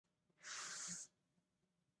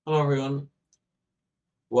Hello everyone,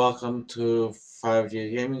 welcome to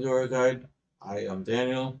 5G Gaming Guru Guide. I am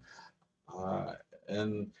Daniel. Uh,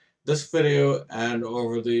 in this video and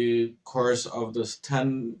over the course of this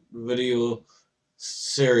 10 video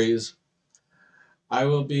series, I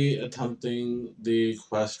will be attempting the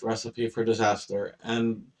quest Recipe for Disaster.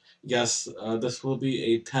 And yes, this will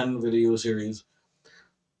be a 10 video series.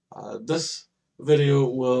 This video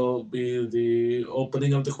will be the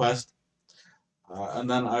opening of the quest, and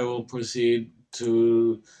then I will proceed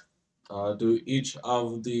to do each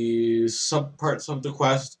of the subparts of the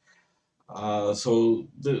quest.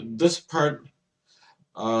 This part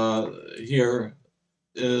uh, here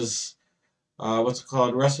is what's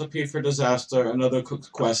called Recipe for Disaster, another cook's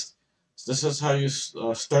quest. So this is how you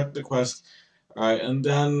start the quest. All right, and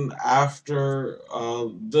then after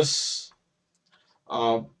this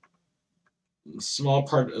uh, small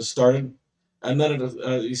part is started, and then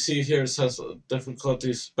you see here it says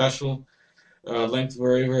difficulty special, length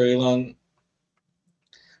very long.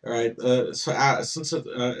 All right. Since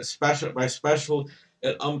it special by special,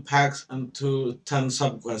 it unpacks into 10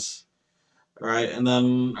 subquests. All right, and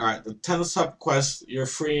then all right, the 10 subquests you're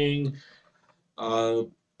freeing uh,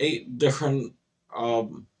 eight different.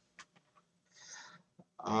 Um,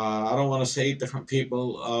 I don't want to say eight different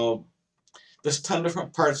people. There's 10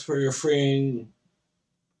 different parts where you're freeing.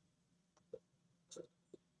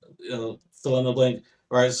 Fill in the blank.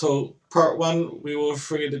 All right. So part one, we will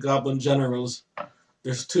free the goblin generals.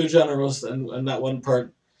 There's two generals in that one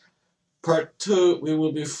part. Part two, we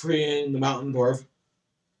will be freeing the mountain dwarf.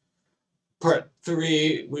 Part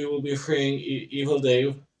 3, we will be freeing Evil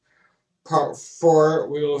Dave. Part 4,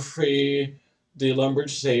 we will free the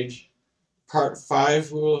Lumbridge Sage. Part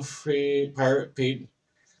 5, we will free Pirate Pete.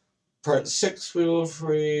 Part 6, we will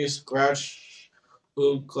free Scratch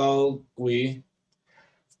Ugalgui.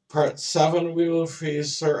 Part 7, we will free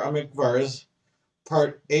Sir Amikvars.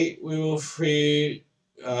 Part 8, we will free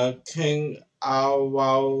King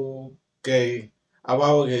Awawage.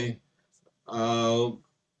 Awawage. Uh,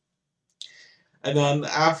 And then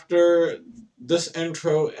after this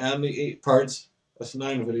intro and the eight parts, that's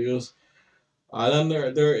 9 videos. Then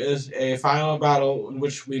there is a final battle in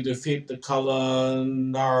which we defeat the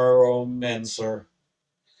Kalanaromancer.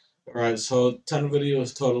 Alright, so 10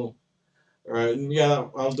 videos total. Alright, and yeah,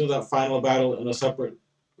 I'll do that final battle in a separate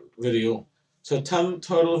video. So 10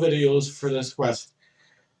 total videos for this quest.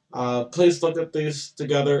 Please look at these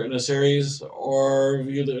together in a series or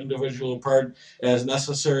view the individual part as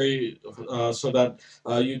necessary so that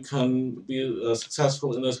you can be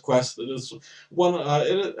successful in this quest. It is one.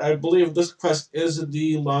 I believe this quest is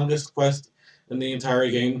the longest quest in the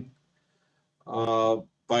entire game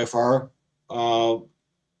by far. Uh,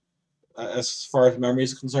 as far as memory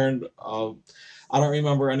is concerned, I don't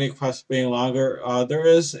remember any quest being longer. There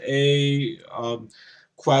is a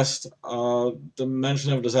quest,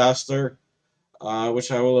 Dimension of Disaster,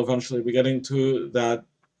 which I will eventually be getting to, that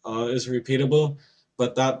is repeatable,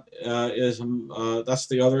 but that's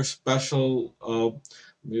the other special. Let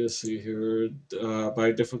me just see here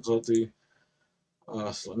by difficulty.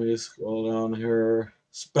 So let me just scroll down here.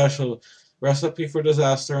 Special Recipe for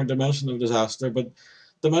Disaster and Dimension of Disaster, but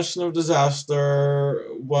Dimension of Disaster,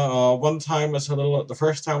 one time it's a little. The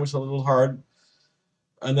first time it's a little hard,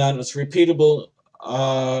 and then it's repeatable.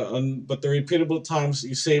 But the repeatable times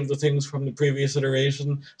you save the things from the previous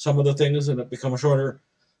iteration, some of the things, and it becomes shorter.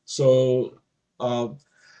 So, uh,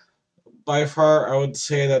 by far, I would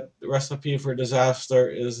say that the Recipe for Disaster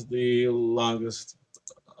is the longest.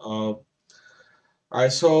 All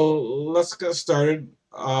right, so let's get started.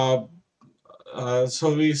 So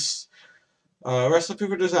these Recipe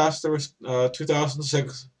for Disaster was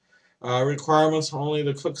 2006. Requirements only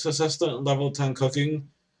the cook's assistant level 10 cooking.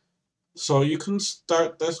 So you can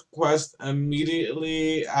start this quest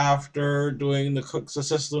immediately after doing the cook's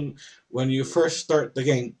assistant when you first start the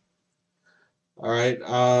game. All right.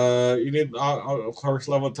 You need, of course,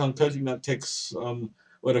 level 10 cooking. That takes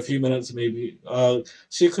a few minutes maybe. So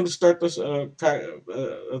you can start this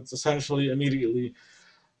essentially immediately.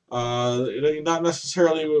 Not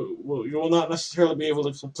necessarily you will not necessarily be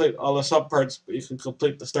able to complete all the subparts, but you can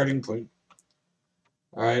complete the starting point.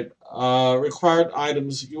 All right. Required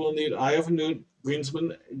items. You will need Eye of Newt,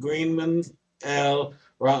 Greenman Ale,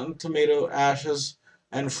 Rotten Tomato Ashes,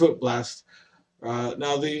 and Fruit Blast. Now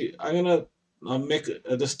I'm gonna make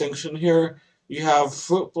a distinction here. You have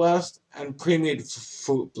Fruit Blast and Pre-Made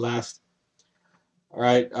Fruit Blast. All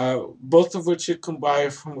right. Both of which you can buy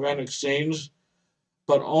from Grand Exchange,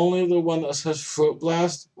 but only the one that says Fruit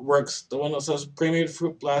Blast works. The one that says Pre-Made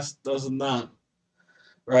Fruit Blast does not.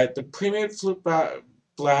 Right. The Pre-Made Fruit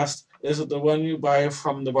Blast is the one you buy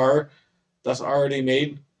from the bar that's already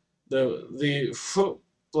made. The fruit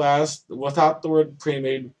blast without the word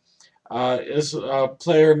pre-made is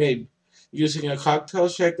player made using a cocktail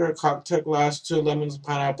shaker, cocktail glass, 2 lemons,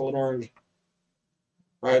 pineapple, and orange.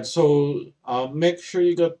 Right, so make sure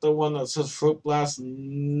you get the one that says fruit blast,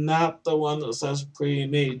 not the one that says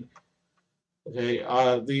pre-made. Okay,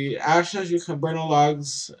 the ashes you can burn the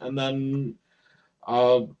logs and then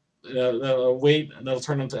uh, they'll wait and they'll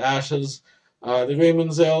turn into ashes. The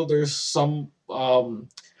greenman's ale, there's some uh,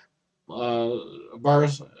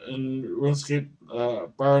 bars in RuneScape,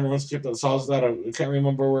 bar in RuneScape that sells that. I can't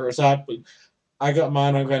remember where it's at, but I got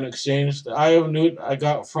mine on Grand Exchange. The Eye of Newt I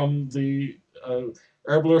got from the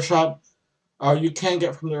Herbler shop. You can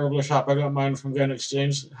get from the Herbler shop. I got mine from Grand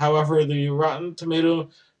Exchange. However, the Rotten Tomato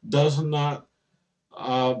does not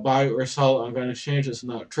buy or sell on Grand Exchange. It's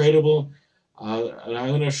not tradable. And I'm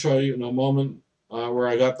going to show you in a moment where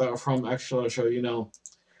I got that from. Actually, I'll show you now.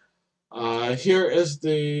 Here is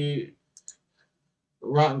the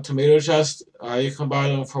Rotten Tomato chest. You can buy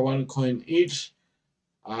them for 1 coin each.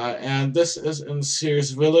 And this is in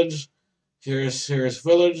Sears Village. Here's Sears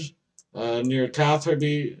Village, near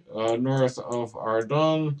Catherby, north of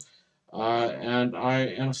Ardon. And I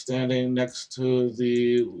am standing next to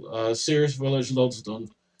the Sears Village Lodestone.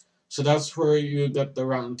 So that's where you get the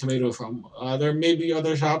Rotten Tomato from. There may be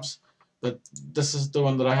other shops, but this is the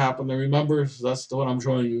one that I happen to remember. So that's the one I'm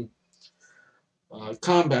showing you.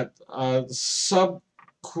 Combat. Sub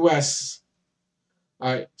quests.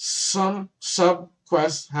 Alright, some sub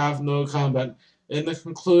quests have no combat. In the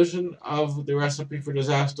conclusion of the recipe for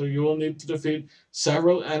disaster, you will need to defeat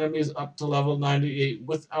several enemies up to level 98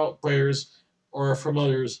 without players or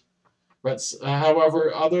familiars. But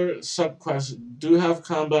however, other subquests do have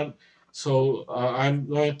combat, so I'm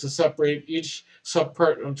going to separate each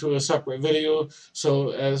subpart into a separate video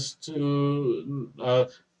so as to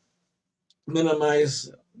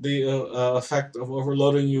minimize the effect of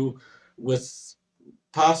overloading you with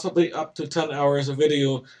possibly up to 10 hours of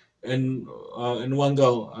video in one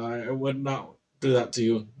go. I would not do that to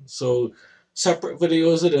you. So separate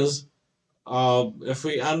videos it is.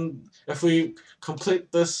 If we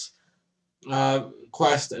complete this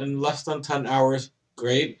quest in less than 10 hours,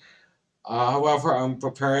 great. However, I'm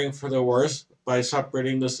preparing for the worst by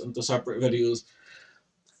separating this into separate videos.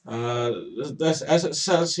 This, as it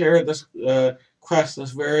says here, this quest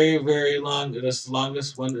is very, very long. It is the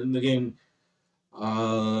longest one in the game.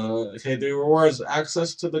 Okay, the rewards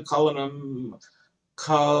access to the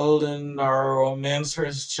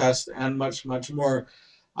Culinaromancer's chest and much, much more.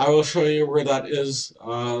 I will show you where that is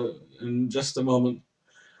in just a moment.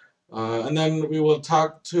 And then we will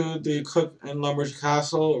talk to the cook in Lumbridge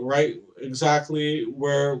Castle, right exactly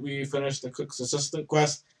where we finished the cook's assistant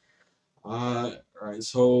quest. Right.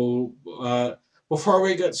 So before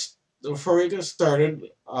we get started,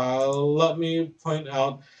 let me point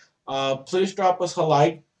out. Please drop us a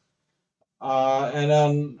like, and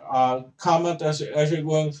then comment as you're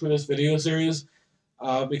going through this video series,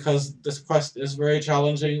 because this quest is very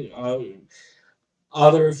challenging.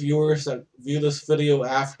 Other viewers that view this video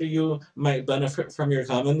after you might benefit from your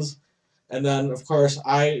comments. And then, of course,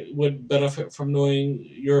 I would benefit from knowing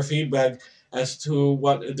your feedback as to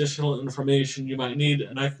what additional information you might need,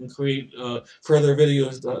 and I can create further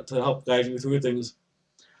videos to help guide you through things.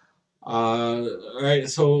 Alright,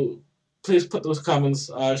 so please put those comments.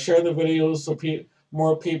 Share the videos so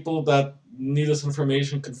more people that need this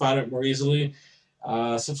information can find it more easily.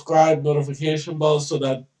 Subscribe, notification bell, so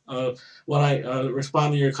that when I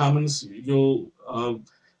respond to your comments, you'll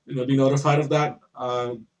be notified of that.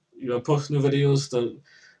 Post new videos to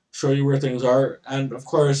show you where things are, and of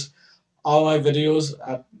course, all my videos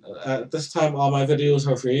at this time, all my videos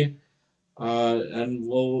are free, and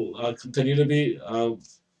will continue to be. Of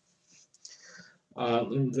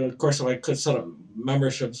course, if I could set up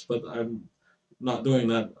memberships, but I'm not doing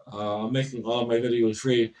that. I'm making all of my videos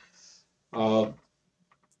free. Uh,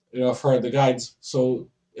 for the guides. So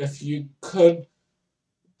if you could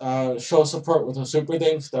show support with a super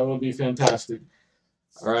thanks, that would be fantastic.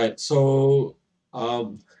 All right, so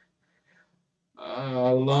long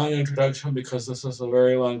introduction because this is a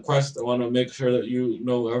very long quest. I want to make sure that you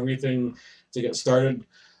know everything to get started.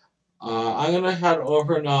 I'm gonna head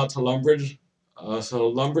over now to Lumbridge.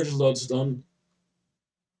 So Lumbridge Lodestone.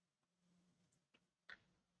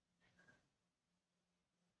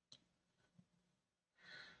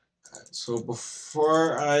 So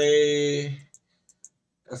before I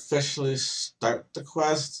officially start the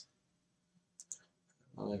quest,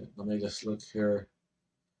 let me just look here.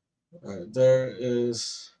 There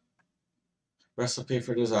is recipe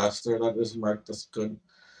for disaster. That is marked as good.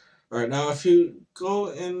 Alright, now if you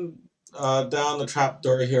go in down the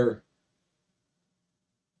trapdoor here,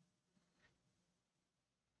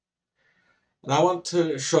 and I want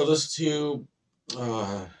to show this to you.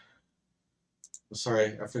 Uh,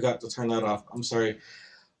 Sorry, I forgot to turn that off. I'm sorry.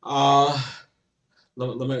 Uh,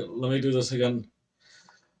 let me do this again.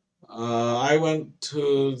 I went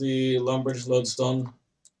to the Lumbridge Lodestone.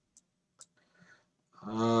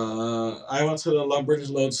 I went to the Lumbridge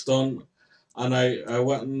Lodestone, and I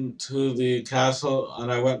went into the castle,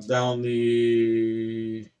 and I went down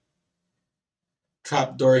the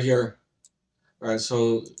trap door here. All right,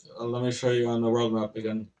 so let me show you on the world map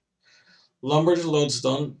again. Lumbridge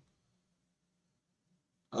Lodestone,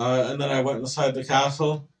 and then I went inside the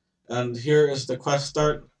castle, and here is the quest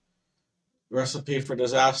start, recipe for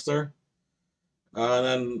disaster, and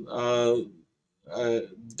then uh,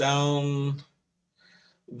 down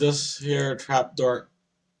this here trapdoor.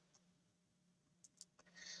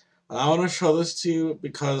 I want to show this to you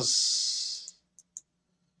because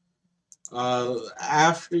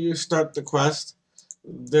after you start the quest,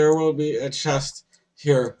 there will be a chest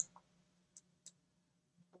here.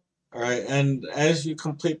 All right, and as you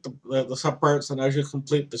complete the subparts and as you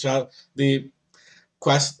complete the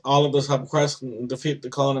quest, all of the subquests and defeat the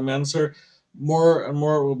colonimancer, more and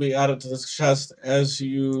more will be added to this chest as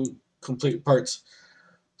you complete parts.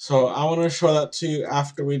 So I want to show that to you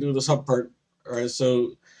after we do the subpart. All right,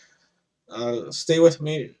 so stay with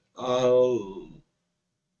me. So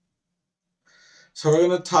we're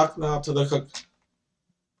going to talk now to the cook.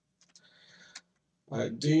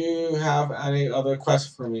 Do you have any other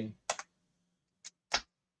quests for me?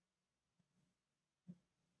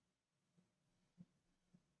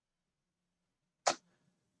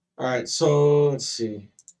 All right, so let's see.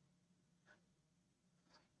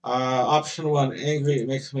 Option one, angry. It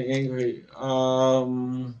makes me angry.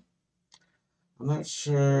 I'm not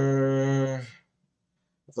sure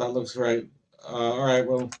if that looks right. All right,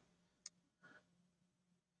 well.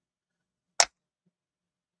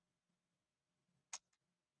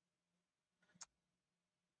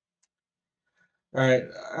 All right.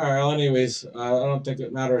 All right. Well, anyways, I don't think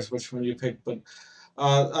it matters which one you pick, but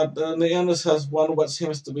in the end, it says one, what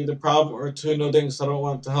seems to be the problem, or two, no thanks, I don't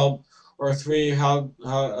want to help, or three, how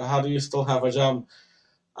do you still have a job?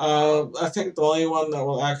 I think the only one that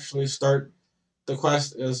will actually start the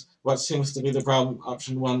quest is what seems to be the problem,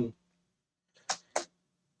 option one.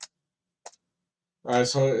 All right,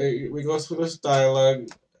 so we go through this dialogue,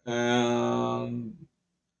 and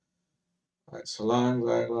all right, so long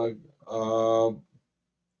dialogue.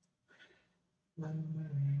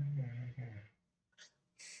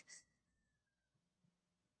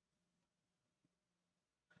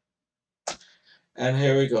 And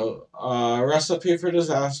here we go. Recipe for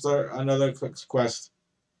disaster, another quick quest.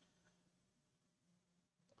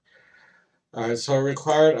 Alright, so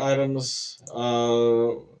required items, we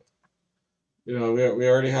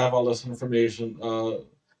already have all this information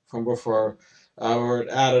from before. We're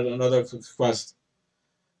added another quick quest.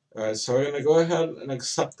 Alright, so we're going to go ahead and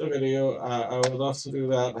accept the video. I would love to do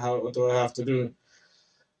that. What do I have to do?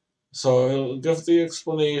 So it'll give the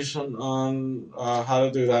explanation on how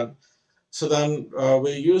to do that. So then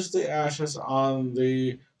we use the ashes on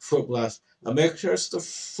the fruit blast. Now make sure it's the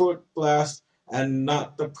fruit blast and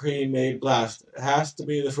not the pre-made blast. It has to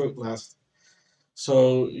be the fruit blast.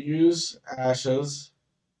 So use ashes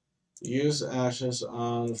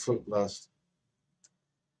on fruit blast.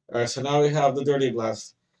 Alright, so now we have the dirty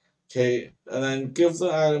blast. Okay, and then give the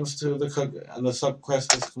items to the cook and the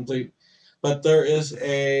subquest is complete. But there is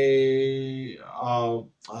a,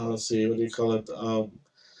 let's see, what do you call it?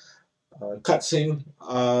 Cutscene.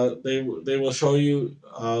 They will show you.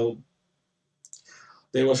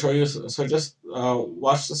 They will show you. So just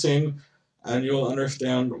watch the scene, and you will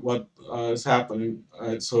understand what is happening. All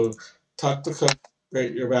right. So talk to cook.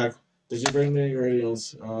 Great, you're back. Did you bring the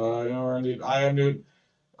ingredients? I am newt.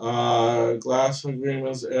 Glass of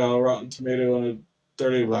greenman's ale, rotten tomato, and a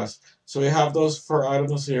dirty blast. So we have those 4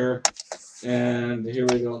 items here, and here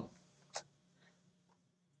we go.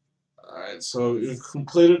 Alright, so you've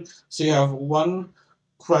completed, so you have one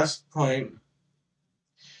quest point,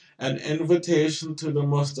 an invitation to the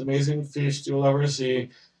most amazing feast you'll ever see,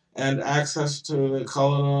 and access to the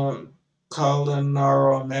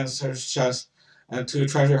Culinaro-Mancer's chest, and 2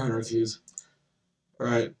 treasure hunter keys.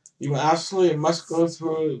 Alright, you absolutely must go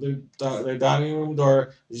through the dining room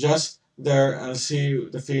door just there and see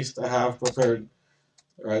the feast I have prepared.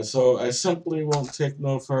 Alright, so I simply won't take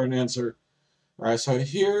no for an answer. Alright, so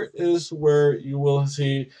here is where you will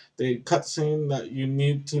see the cutscene that you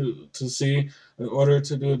need to see in order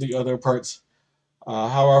to do the other parts.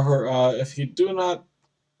 However, if you do not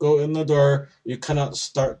go in the door, you cannot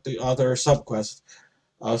start the other subquest.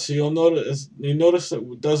 So you notice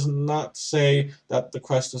it does not say that the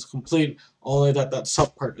quest is complete, only that that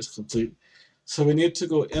subpart is complete. So we need to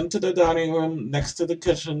go into the dining room next to the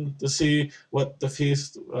kitchen to see what the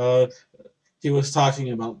feast he was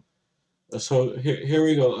talking about. So here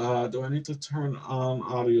we go. Do I need to turn on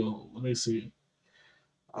audio? Let me see.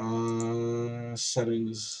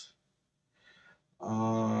 Settings.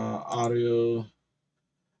 Audio.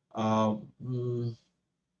 Uh, mm,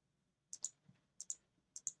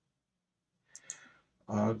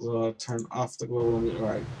 turn off the global limit. All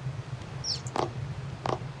right.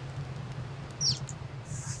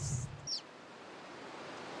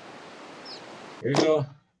 Here you go.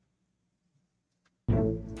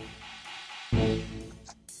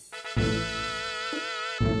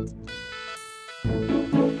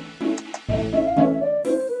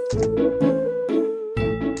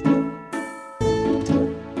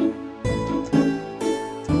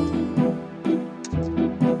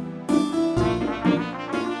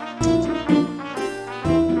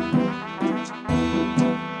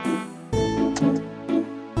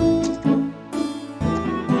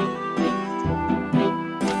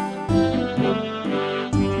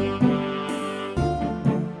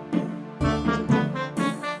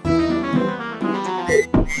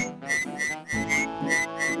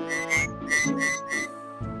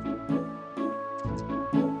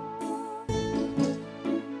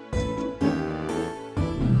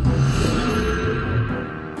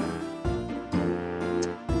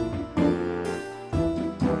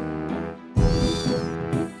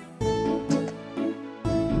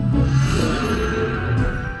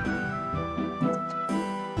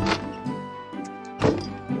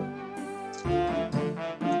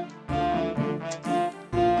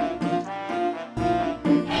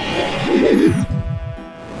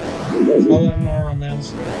 Hello, more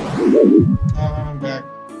romance. I'm back.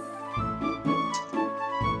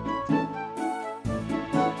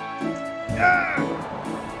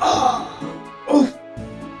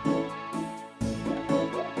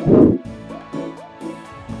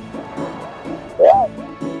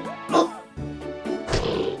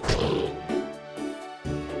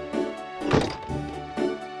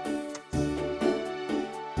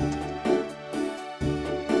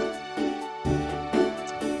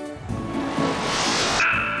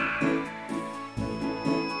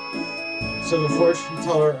 So the fortune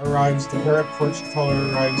teller arrives, the heroic fortune teller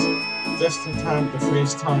arrives just in time to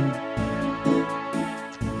freeze time.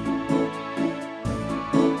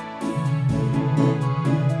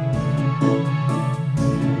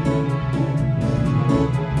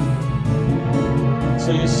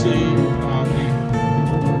 So you see,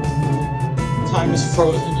 time is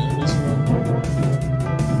frozen in this room.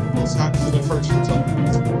 It's not for the fortune teller.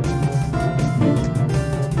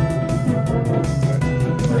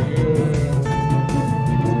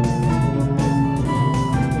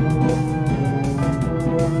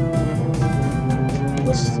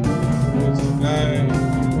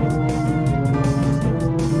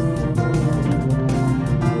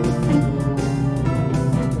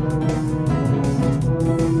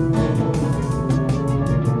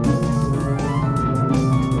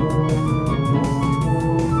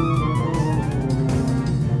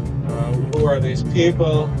 Who are these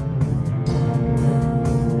people?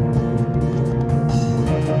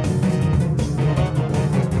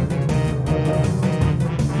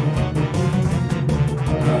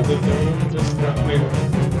 The room just got bigger.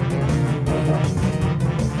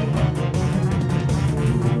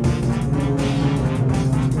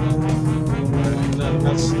 And then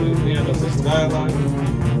that's the end of this dialogue.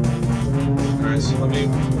 Alright, so let me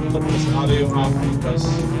put this audio off because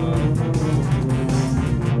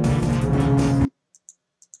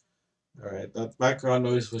alright, that background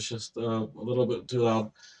noise was just a little bit too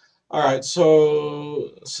loud. Alright,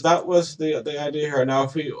 so that was the idea here. Now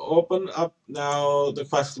if we open up now the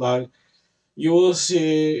quest log, you will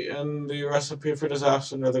see in the recipe for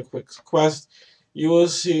disaster, another quick quest, you will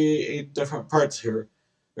see 8 different parts here.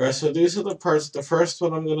 Alright, so these are the parts. The first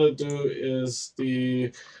one I'm going to do is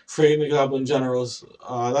the freeing the goblin generals.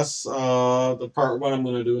 That's the part 1 I'm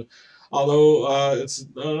going to do. Although it's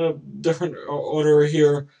in a different order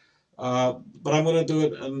here, but I'm going to do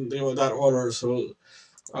it in that order. So,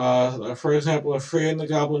 for example, freeing the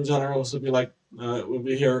goblin generals would be like, it would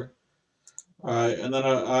be here. And then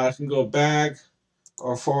I can go back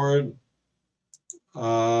or forward.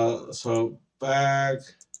 So back.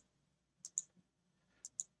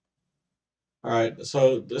 All right.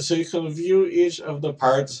 So you can view each of the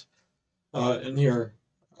parts in here.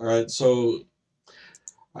 All right. So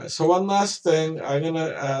one last thing. I'm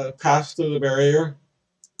gonna pass through the barrier.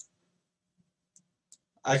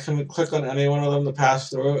 I can click on any one of them to pass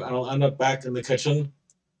through, and I'll end up back in the kitchen,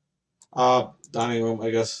 dining room, I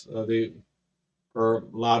guess, the or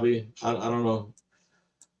lobby. I don't know.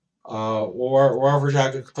 Or wherever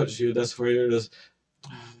Jack puts you, that's where it is.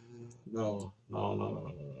 No, no, no, no,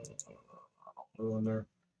 no, no, no, no, there.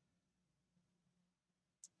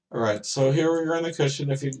 All right, so here we're in the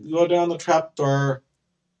kitchen. If you go down the trap door,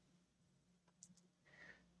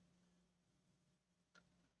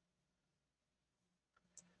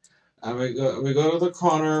 and we go to the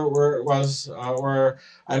corner where it was where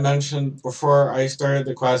I mentioned before I started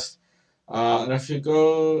the quest. And if you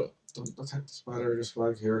go, don't attack the spider, just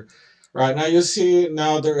flag here. Right now you see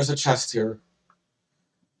now there is a chest here.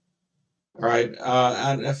 All right,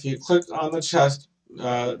 and if you click on the chest,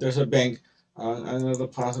 there's a bank. I'm gonna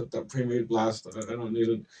deposit that pre-made blast. I don't need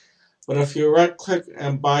it. But if you right click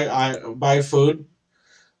and buy food,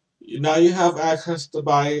 now you have access to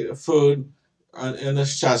buy food in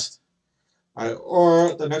this chest. Right?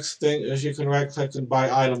 Or the next thing is you can right click and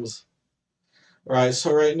buy items. Right,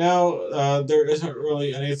 so right now there isn't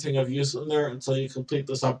really anything of use in there until you complete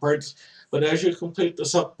the subparts. But as you complete the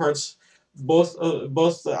subparts, both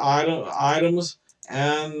the items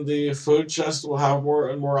and the food chest will have more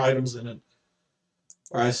and more items in it.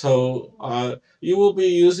 Right, so you will be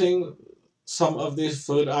using some of these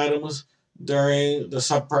food items during the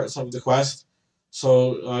subparts of the quest.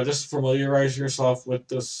 So just familiarize yourself with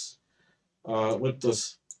this. All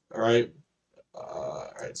right.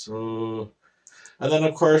 All right. So. And then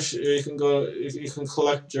of course you can go, you can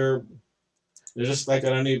collect your, just like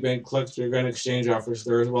at any bank, collect your grand exchange offers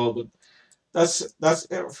there as well. But that's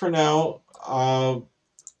it for now.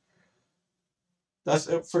 That's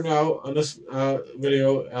it for now on this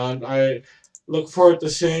video, and I look forward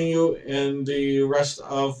to seeing you in the rest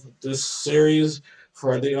of this series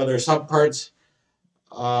for the other subparts.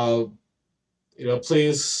 Uh,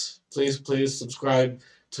 please subscribe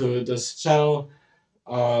to this channel.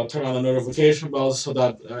 Turn on the notification bell so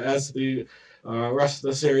that as the rest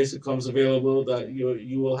of the series becomes available, that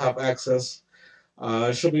you will have access.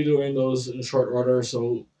 I should be doing those in short order,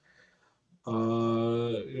 so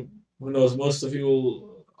who knows? Most of you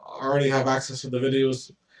will already have access to the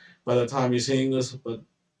videos by the time you're seeing this, but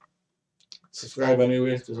subscribe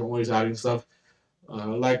anyway because I'm always adding stuff.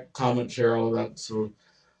 Like, comment, share, all of that. So,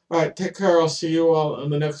 all right, take care. I'll see you all in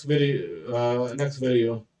the next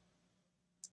video.